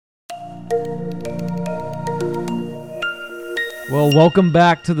Well, welcome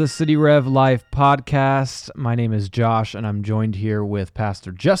back to the City Rev Life podcast. My name is Josh, and I'm joined here with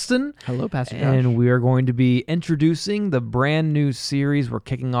Pastor Justin. Hello, Pastor Josh. And we are going to be introducing the brand new series we're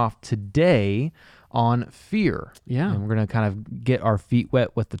kicking off today on fear. Yeah. And we're going to kind of get our feet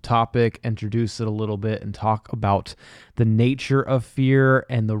wet with the topic, introduce it a little bit, and talk about the nature of fear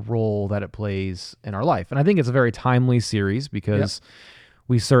and the role that it plays in our life. And I think it's a very timely series because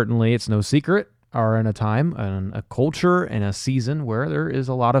we certainly, it's no secret, are in a time and a culture and a season where there is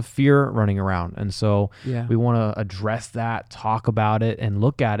a lot of fear running around. And so we want to address that, talk about it, and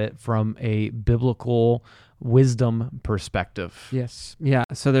look at it from a biblical wisdom perspective. Yes. Yeah.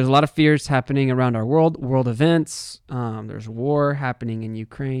 So there's a lot of fears happening around our world events. There's war happening in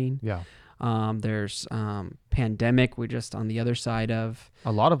Ukraine. Yeah. There's pandemic we're just on the other side of.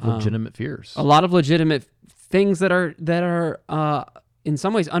 A lot of legitimate fears. A lot of legitimate things that are in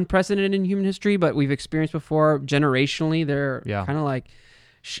some ways unprecedented in human history, but we've experienced before generationally. They're kind of like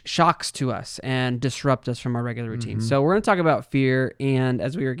shocks to us and disrupt us from our regular routine. Mm-hmm. So we're going to talk about fear. And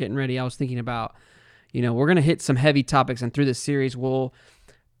as we were getting ready, I was thinking about, we're going to hit some heavy topics, and through this series, we're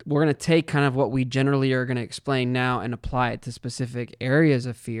going to take kind of what we generally are going to explain now and apply it to specific areas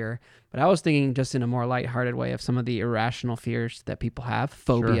of fear. But I was thinking just in a more lighthearted way of some of the irrational fears that people have,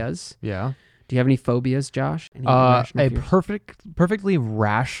 phobias. Sure. Yeah. Do you have any phobias, Josh? A perfectly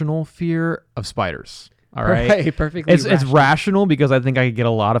rational fear of spiders. All right. Right, perfectly It's rational because I think I could get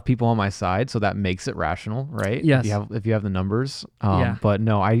a lot of people on my side, so that makes it rational, right? Yes. If you have the numbers. But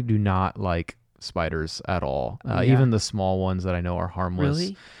no, I do not like spiders at all. Even the small ones that I know are harmless.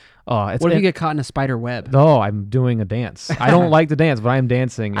 Really? What if you get caught in a spider web? Oh, I'm doing a dance. I don't like to dance, but I am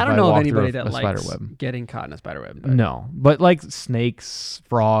dancing. I don't know of anybody that spider likes web. getting caught in a spider web. But. No, but like snakes,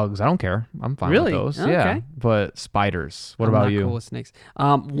 frogs, I don't care. I'm fine Really? with those. Okay. Yeah, but spiders. What I'm about not you? Cool with snakes.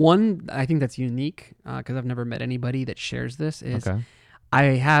 One I think that's unique because I've never met anybody that shares this is I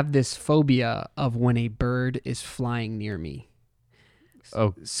have this phobia of when a bird is flying near me.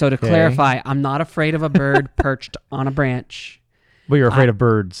 So to clarify, I'm not afraid of a bird perched on a branch. But you're afraid of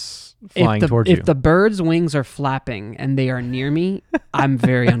birds flying towards you. If the bird's wings are flapping and they are near me, I'm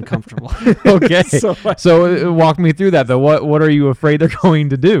very uncomfortable. Okay. So walk me through that, though. What are you afraid they're going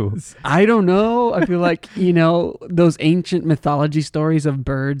to do? I don't know. I feel like, those ancient mythology stories of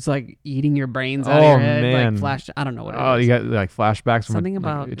birds like eating your brains out of your head. Man. Like I don't know what it is. Oh, you got like flashbacks from Something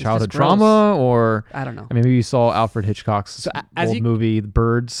about childhood trauma, or I don't know. Maybe you saw Alfred Hitchcock's old movie, The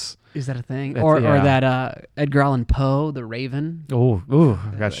Birds. Is that a thing? Or that Edgar Allan Poe, The Raven? Oh,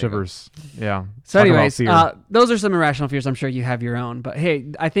 I got shivers. Yeah. So anyways, those are some irrational fears. I'm sure you have your own. But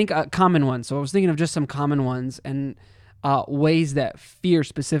hey, I think common ones. So I was thinking of just some common ones and ways that fear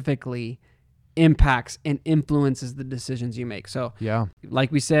specifically impacts and influences the decisions you make. So like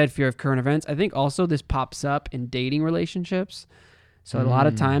we said, fear of current events. I think also this pops up in dating relationships. So a lot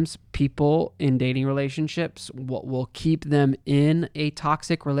of times people in dating relationships will keep them in a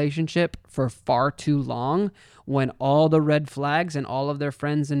toxic relationship for far too long when all the red flags and all of their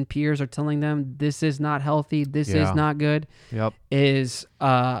friends and peers are telling them this is not healthy, this is not good,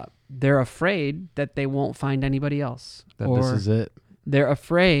 they're afraid that they won't find anybody else. This is it. They're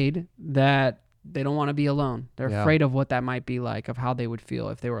afraid that they don't want to be alone. They're afraid of what that might be like, of how they would feel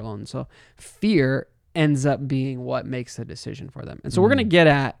if they were alone. So fear ends up being what makes the decision for them. And so we're going to get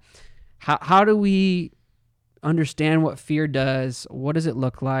at how do we understand what fear does? What does it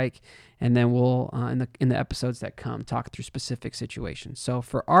look like? And then we'll, in the episodes that come, talk through specific situations. So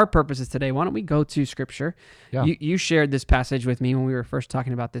for our purposes today, why don't we go to Scripture? Yeah. You shared this passage with me when we were first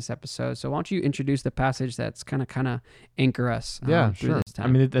talking about this episode. So why don't you introduce the passage that's kind of anchor us through this time? I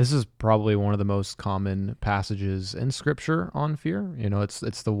mean, this is probably one of the most common passages in Scripture on fear.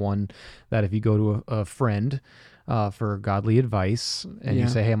 It's the one that if you go to a friend for godly advice and you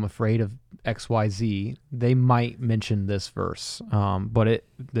say, hey, I'm afraid of XYZ, they might mention this verse. But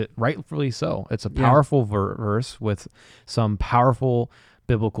it rightfully so. It's a powerful verse with some powerful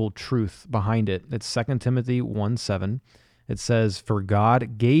biblical truth behind it. It's 2 Timothy 1:7. It says, for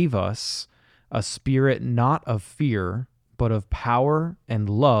God gave us a spirit not of fear, but of power and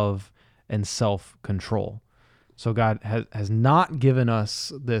love and self-control. So God has not given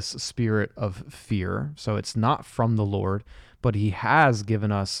us this spirit of fear. So it's not from the Lord, but he has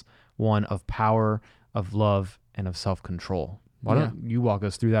given us one of power, of love, and of self-control. Why don't you walk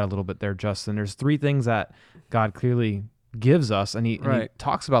us through that a little bit there, Justin? There's three things that God clearly gives us, and he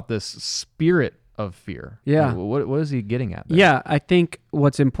talks about this spirit of fear. Yeah. What is he getting at there? Yeah, I think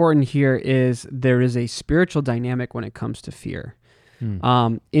what's important here is there is a spiritual dynamic when it comes to fear.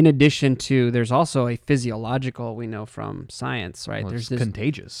 In addition to, there's also a physiological, we know from science, right? Well, there's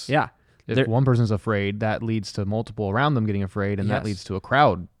contagious. Yeah. If one person's afraid, that leads to multiple around them getting afraid, and that leads to a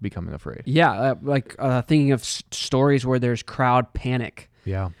crowd becoming afraid. Yeah, thinking of stories where there's crowd panic.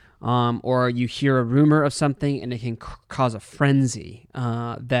 Yeah. Or you hear a rumor of something and it can cause a frenzy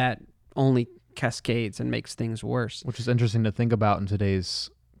that only cascades and makes things worse. Which is interesting to think about in today's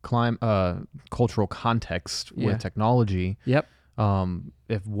cultural context with technology. Yep.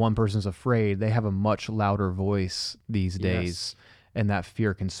 If one person's afraid, they have a much louder voice these days, and that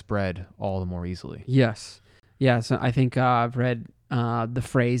fear can spread all the more easily. Yes. Yeah, so I think I've read the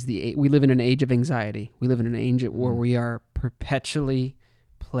phrase, we live in an age of anxiety. We live in an age where we are perpetually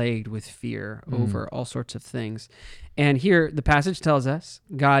plagued with fear over all sorts of things. And here the passage tells us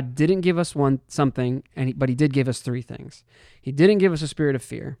God didn't give us something, but he did give us three things. He didn't give us a spirit of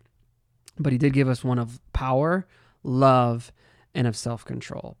fear, but he did give us one of power, love, and of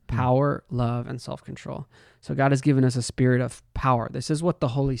self-control. Power, love, and self-control. So God has given us a spirit of power. This is what the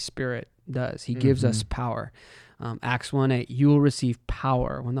Holy Spirit does. He gives us power. Acts 1:8, you will receive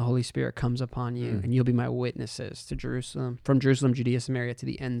power when the Holy Spirit comes upon you, and you'll be my witnesses to Jerusalem, from Jerusalem, Judea, Samaria, to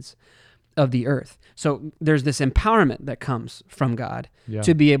the ends of the earth. So there's this empowerment that comes from God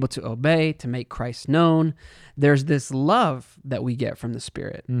to be able to obey, to make Christ known. There's this love that we get from the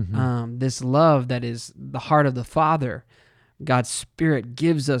Spirit, this love that is the heart of the Father. God's Spirit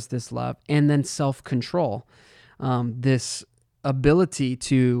gives us this love, and then self-control, this ability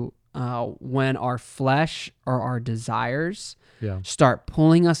to, when our flesh or our desires start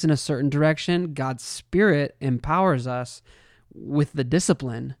pulling us in a certain direction, God's Spirit empowers us with the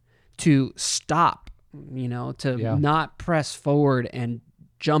discipline to stop, to not press forward and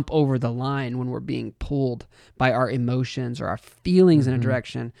jump over the line when we're being pulled by our emotions or our feelings in a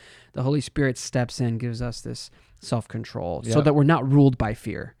direction. The Holy Spirit steps in, gives us this self-control so that we're not ruled by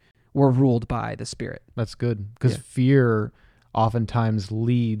fear. We're ruled by the Spirit. That's good, because fear oftentimes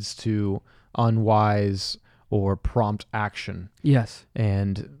leads to unwise or prompt action. Yes.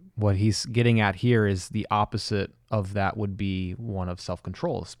 And what he's getting at here is the opposite of that would be one of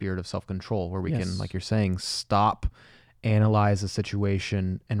self-control, a spirit of self-control, where we can, like you're saying, stop, analyze the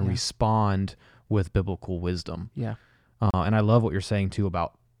situation, and respond with biblical wisdom. Yeah. And I love what you're saying too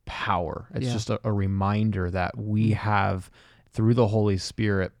about power. It's just a reminder that we have, through the Holy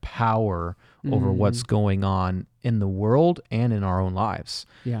Spirit, power over what's going on in the world and in our own lives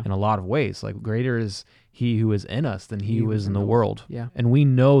in a lot of ways. Like, greater is he who is in us than he who is in the world. Yeah. And we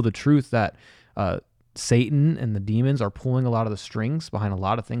know the truth that Satan and the demons are pulling a lot of the strings behind a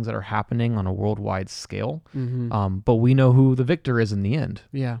lot of things that are happening on a worldwide scale. But we know who the victor is in the end.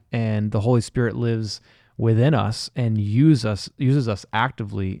 Yeah. And the Holy Spirit lives within us and uses us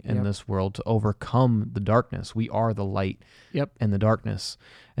actively in this world to overcome the darkness. We are the light in the darkness.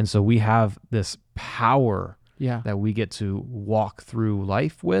 And so we have this power that we get to walk through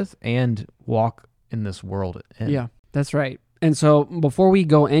life with and walk in this world in. Yeah, that's right. And so before we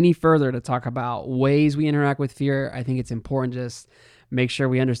go any further to talk about ways we interact with fear, I think it's important to just make sure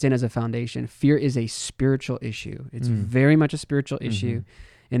we understand as a foundation, fear is a spiritual issue. It's very much a spiritual issue.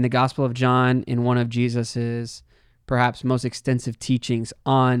 In the Gospel of John, in one of Jesus's perhaps most extensive teachings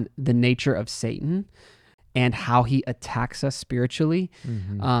on the nature of Satan and how he attacks us spiritually,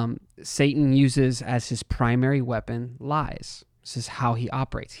 Satan uses as his primary weapon lies. This is how he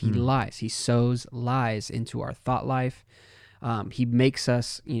operates. He lies. He sows lies into our thought life. He makes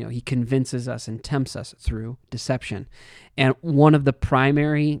us, he convinces us and tempts us through deception. And one of the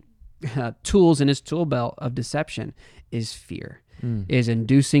primary tools in his tool belt of deception is fear, is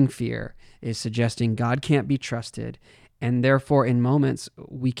inducing fear, is suggesting God can't be trusted. And therefore, in moments,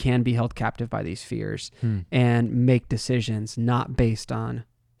 we can be held captive by these fears and make decisions not based on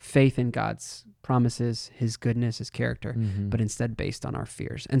faith in God's promises, his goodness, his character, but instead based on our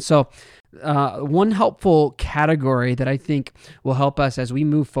fears. And so one helpful category that I think will help us as we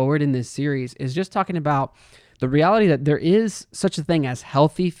move forward in this series is just talking about the reality that there is such a thing as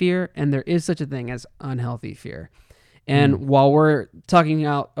healthy fear and there is such a thing as unhealthy fear. And while we're talking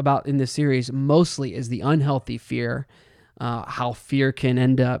about in this series mostly is the unhealthy fear, how fear can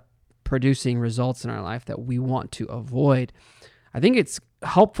end up producing results in our life that we want to avoid, I think it's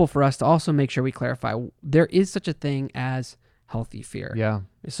helpful for us to also make sure we clarify there is such a thing as healthy fear. Yeah.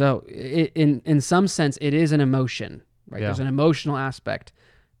 So in some sense, it is an emotion, right? There's an emotional aspect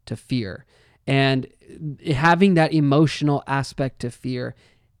to fear. And having that emotional aspect to fear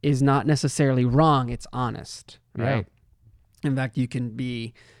is not necessarily wrong. It's honest, right? Yeah. In fact, you can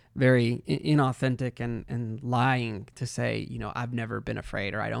be very inauthentic and lying to say, I've never been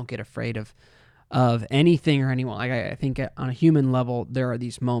afraid, or I don't get afraid of anything or anyone. Like I think on a human level, there are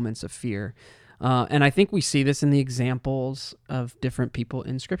these moments of fear. And I think we see this in the examples of different people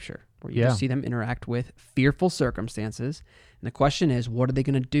in Scripture, where you just see them interact with fearful circumstances. And the question is, what are they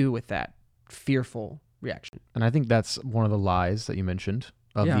going to do with that fearful reaction? And I think that's one of the lies that you mentioned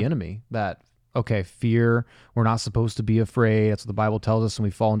of the enemy, that, okay, fear, we're not supposed to be afraid. That's what the Bible tells us. And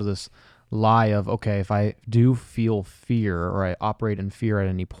we fall into this lie of, okay, if I do feel fear or I operate in fear at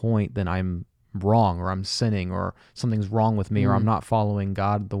any point, then I'm wrong, or I'm sinning, or something's wrong with me, or I'm not following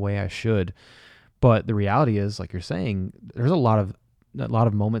God the way I should. But the reality is, like you're saying, there's a lot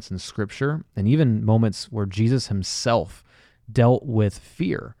of moments in Scripture, and even moments where Jesus himself dealt with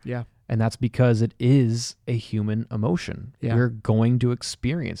fear. Yeah. And that's because it is a human emotion. Yeah. We're going to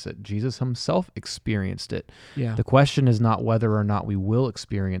experience it. Jesus himself experienced it. Yeah. The question is not whether or not we will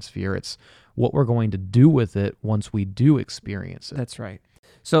experience fear. It's what we're going to do with it once we do experience it. That's right.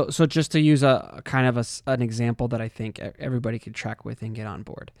 So just to use a kind of an example that I think everybody could track with and get on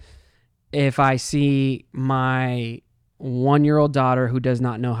board. If I see my 1-year-old daughter who does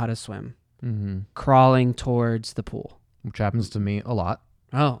not know how to swim crawling towards the pool, which happens to me a lot.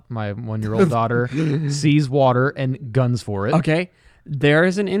 Oh, my 1-year-old daughter sees water and guns for it. Okay. There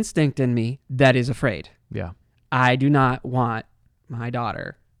is an instinct in me that is afraid. Yeah. I do not want my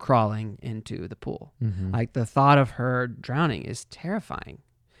daughter crawling into the pool. Like, the thought of her drowning is terrifying.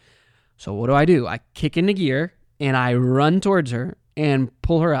 So what do? I kick into gear and I run towards her and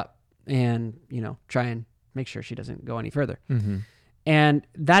pull her up and, try and make sure she doesn't go any further. And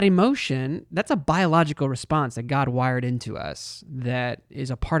that emotion, that's a biological response that God wired into us that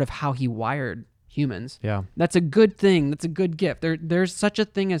is a part of how he wired humans. Yeah. That's a good thing. That's a good gift. There's such a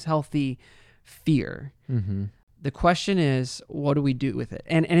thing as healthy fear. The question is, what do we do with it?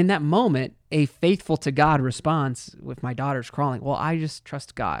 And in that moment, a faithful to God response with my daughter's crawling, well, I just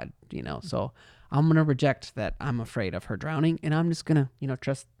trust God, so I'm going to reject that I'm afraid of her drowning, and I'm just going to,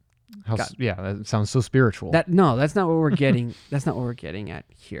 trust God. Yeah, that sounds so spiritual. That's not what we're getting. That's not what we're getting at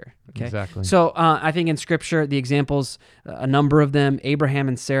here. Okay. Exactly. So I think in Scripture, the examples, a number of them, Abraham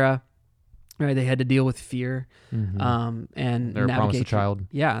and Sarah, right? They had to deal with fear, and they're promised a child.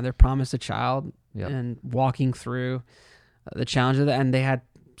 Yeah, they're promised a child, Yep. and walking through the challenge of that, and they had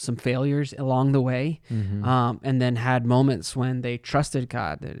some failures along the way, and then had moments when they trusted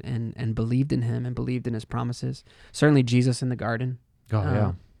God and believed in Him and believed in His promises. Certainly, Jesus in the garden.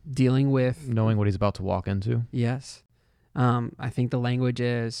 Dealing with knowing what he's about to walk into. Yes. I think the language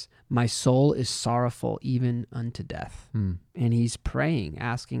is, my soul is sorrowful even unto death. And he's praying,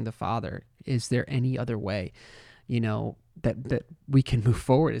 asking the Father, is there any other way, that we can move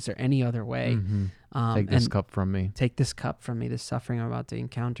forward? Is there any other way? Take this cup from me. Take this cup from me, this suffering I'm about to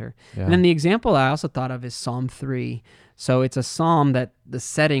encounter. Yeah. And then the example I also thought of is Psalm 3. So it's a psalm that the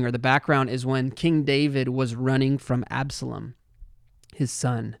setting or the background is when King David was running from Absalom, his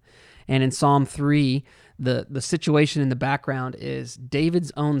son. And in Psalm 3, the situation in the background is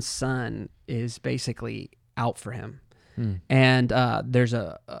David's own son is basically out for him. And there's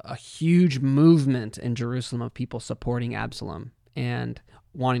a huge movement in Jerusalem of people supporting Absalom and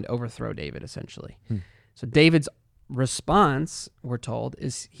wanting to overthrow David, essentially. So David's response, we're told,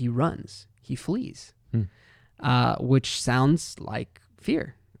 is he runs, he flees, which sounds like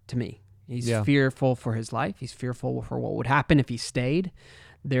fear to me. He's fearful for his life. He's fearful for what would happen if he stayed.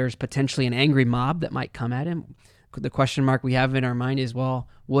 There's potentially an angry mob that might come at him. The question mark we have in our mind is, well,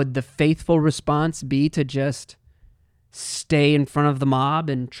 would the faithful response be to just stay in front of the mob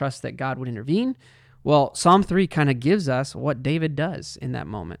and trust that God would intervene? Well, Psalm 3 kind of gives us what David does in that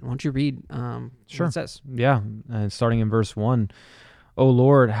moment. Why don't you read what it says? Yeah, starting in verse 1. O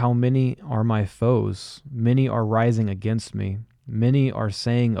Lord, how many are my foes? Many are rising against me. Many are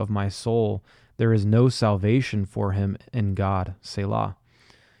saying of my soul, there is no salvation for him in God, Selah.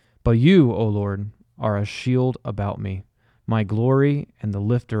 But you, O Lord, are a shield about me, my glory and the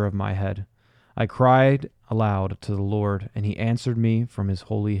lifter of my head. I cried aloud to the Lord, and he answered me from his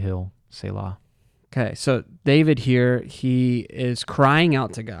holy hill, Selah. Okay, so David here, he is crying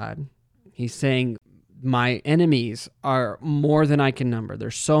out to God. He's saying, my enemies are more than I can number.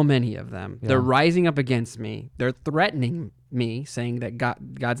 There's so many of them. Yeah. They're rising up against me. They're threatening me, saying that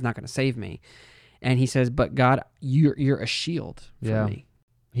God's not going to save me. And he says, but God, you're a shield for me.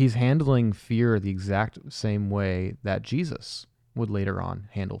 He's handling fear the exact same way that Jesus would later on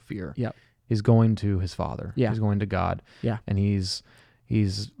handle fear. Yep. He's going to his Father. Yeah. He's going to God. Yeah. And he's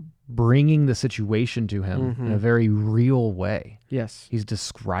bringing the situation to him in a very real way. Yes. He's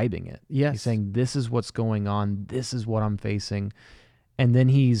describing it. Yes. He's saying, this is what's going on. This is what I'm facing. And then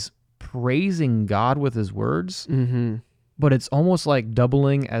he's praising God with his words. But it's almost like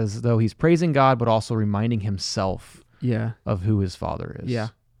doubling, as though he's praising God, but also reminding himself of who his Father is. Yeah.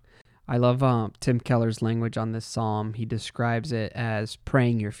 I love Tim Keller's language on this psalm. He describes it as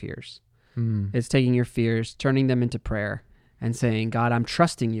praying your fears. It's taking your fears, turning them into prayer, and saying, God, I'm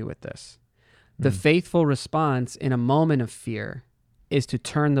trusting you with this. The faithful response in a moment of fear is to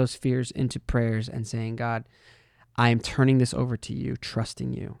turn those fears into prayers and saying, God, I am turning this over to you,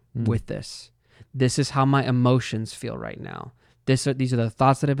 trusting you with this. This is how my emotions feel right now. These are the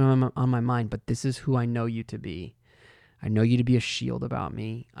thoughts that have been on my mind, but this is who I know you to be. I know you to be a shield about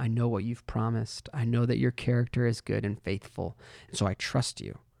me. I know what you've promised. I know that your character is good and faithful. And so I trust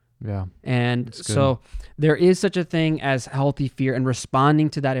you. Yeah. And so there is such a thing as healthy fear and responding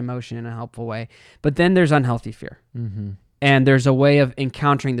to that emotion in a helpful way. But then there's unhealthy fear. And there's a way of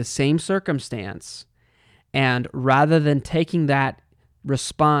encountering the same circumstance. And rather than taking that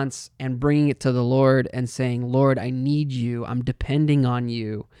response and bringing it to the Lord and saying, Lord, I need you. I'm depending on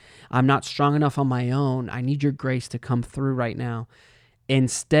you. I'm not strong enough on my own. I need your grace to come through right now.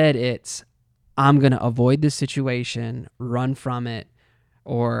 Instead, it's, I'm going to avoid this situation, run from it,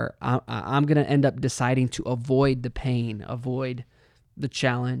 or I'm going to end up deciding to avoid the pain, avoid the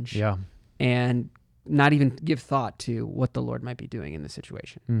challenge, and not even give thought to what the Lord might be doing in the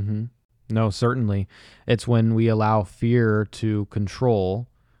situation. No, certainly. It's when we allow fear to control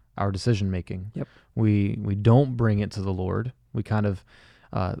our decision-making. We don't bring it to the Lord. We kind of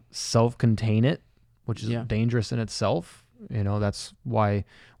self-contain it, which is dangerous in itself. You know, that's why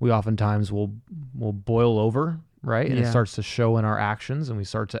we oftentimes will boil over, right? And it starts to show in our actions, and we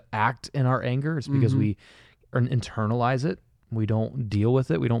start to act in our anger. It's because we internalize it. We don't deal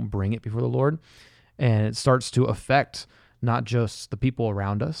with it. We don't bring it before the Lord. And it starts to affect not just the people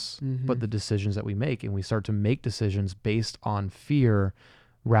around us, but the decisions that we make. And we start to make decisions based on fear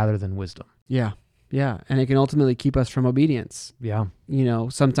rather than wisdom. Yeah. And it can ultimately keep us from obedience. You know,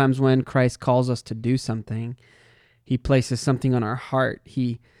 sometimes when Christ calls us to do something, he places something on our heart.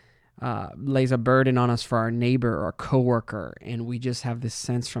 He lays a burden on us for our neighbor or coworker. And we just have this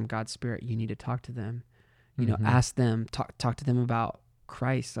sense from God's Spirit, you need to talk to them, you know, ask them, talk to them about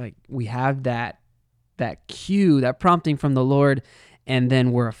Christ. Like we have that cue, that prompting from the Lord, and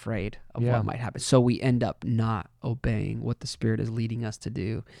then we're afraid of what might happen. So we end up not obeying what the Spirit is leading us to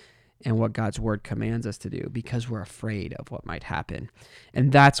do and what God's word commands us to do because we're afraid of what might happen.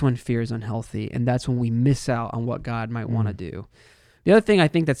 And that's when fear is unhealthy, and that's when we miss out on what God might want to do. The other thing I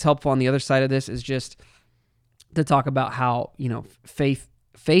think that's helpful on the other side of this is just to talk about how, you know, faith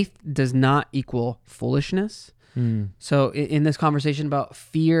does not equal foolishness. So in this conversation about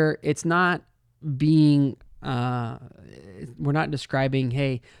fear, it's not being we're not describing,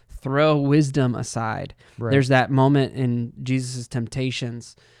 hey, throw wisdom aside. There's that moment in Jesus'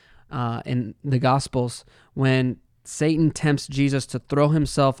 temptations in the Gospels when Satan tempts Jesus to throw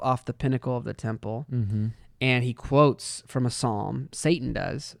himself off the pinnacle of the temple, and he quotes from a psalm. Satan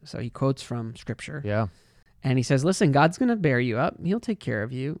does, so he quotes from Scripture. And he says, listen, God's going to bear you up. He'll take care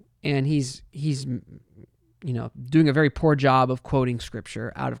of you. And he's you know, doing a very poor job of quoting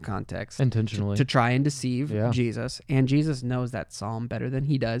Scripture out of context. Intentionally. To try and deceive Jesus. And Jesus knows that psalm better than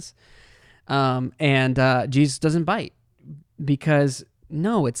he does. And Jesus doesn't bite because,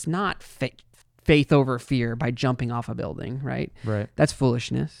 no, it's not faith over fear by jumping off a building, right? That's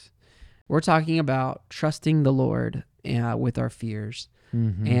foolishness. We're talking about trusting the Lord with our fears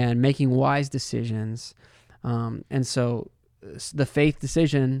and making wise decisions. And so the faith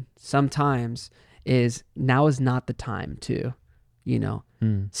decision sometimes is now is not the time to, you know,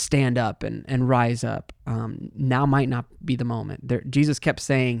 stand up and rise up. Now might not be the moment. Jesus kept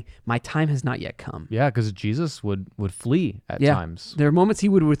saying, my time has not yet come. Because Jesus would flee at times. There are moments he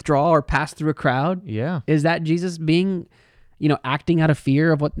would withdraw or pass through a crowd. Is that Jesus being, you know, acting out of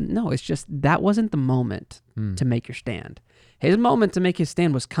fear of what? No, it's just that wasn't the moment to make your stand. His moment to make his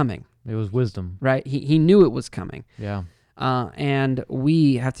stand was coming. It was wisdom. Right? He knew it was coming. And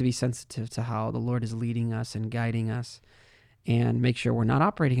we have to be sensitive to how the Lord is leading us and guiding us and make sure we're not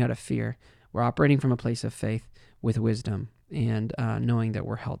operating out of fear. We're operating from a place of faith with wisdom and knowing that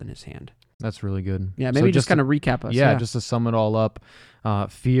we're held in his hand. That's really good. Maybe so just kind of recap us. Just to sum it all up,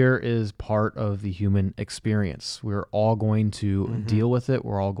 fear is part of the human experience. We're all going to deal with it.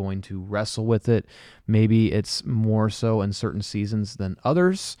 We're all going to wrestle with it. Maybe it's more so in certain seasons than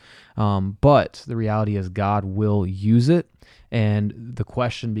others, but the reality is God will use it. And the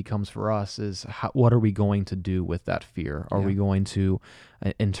question becomes for us is, what are we going to do with that fear? Are we going to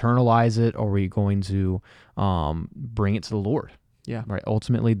internalize it? Or are we going to bring it to the Lord? Right.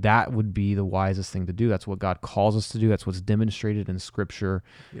 Ultimately, that would be the wisest thing to do. That's what God calls us to do. That's what's demonstrated in Scripture.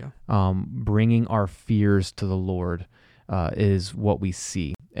 Bringing our fears to the Lord is what we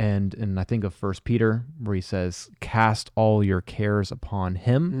see. And I think of 1 Peter, where he says, cast all your cares upon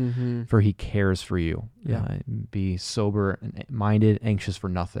him, for he cares for you. Be sober minded, anxious for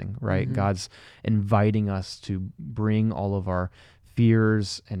nothing, right? God's inviting us to bring all of our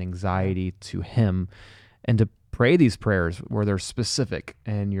fears and anxiety to him, and to pray these prayers where they're specific,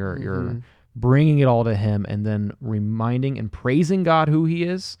 and you're bringing it all to him, and then reminding and praising God who he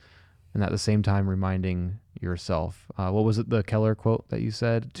is, and at the same time reminding yourself. What was it, the Keller quote that you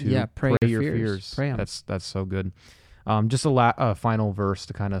said? To pray your fears. Pray 'em. That's so good. Just a final verse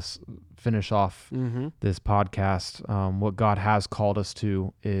to kind of finish off this podcast. What God has called us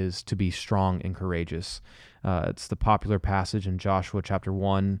to is to be strong and courageous. It's the popular passage in Joshua chapter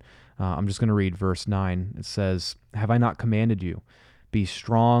 1. I'm just going to read verse 9. It says, have I not commanded you? Be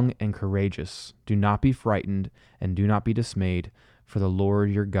strong and courageous. Do not be frightened and do not be dismayed, for the Lord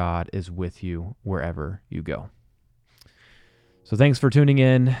your God is with you wherever you go. So thanks for tuning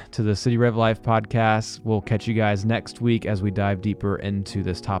in to the City Rev Life podcast. We'll catch you guys next week as we dive deeper into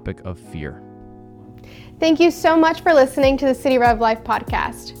this topic of fear. Thank you so much for listening to the City Rev Life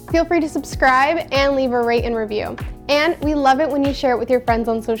podcast. Feel free to subscribe and leave a rate and review. And we love it when you share it with your friends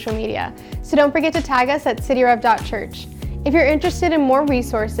on social media. So don't forget to tag us at cityrev.church. If you're interested in more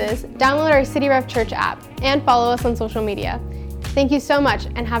resources, download our City Rev Church app and follow us on social media. Thank you so much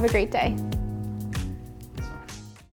and have a great day.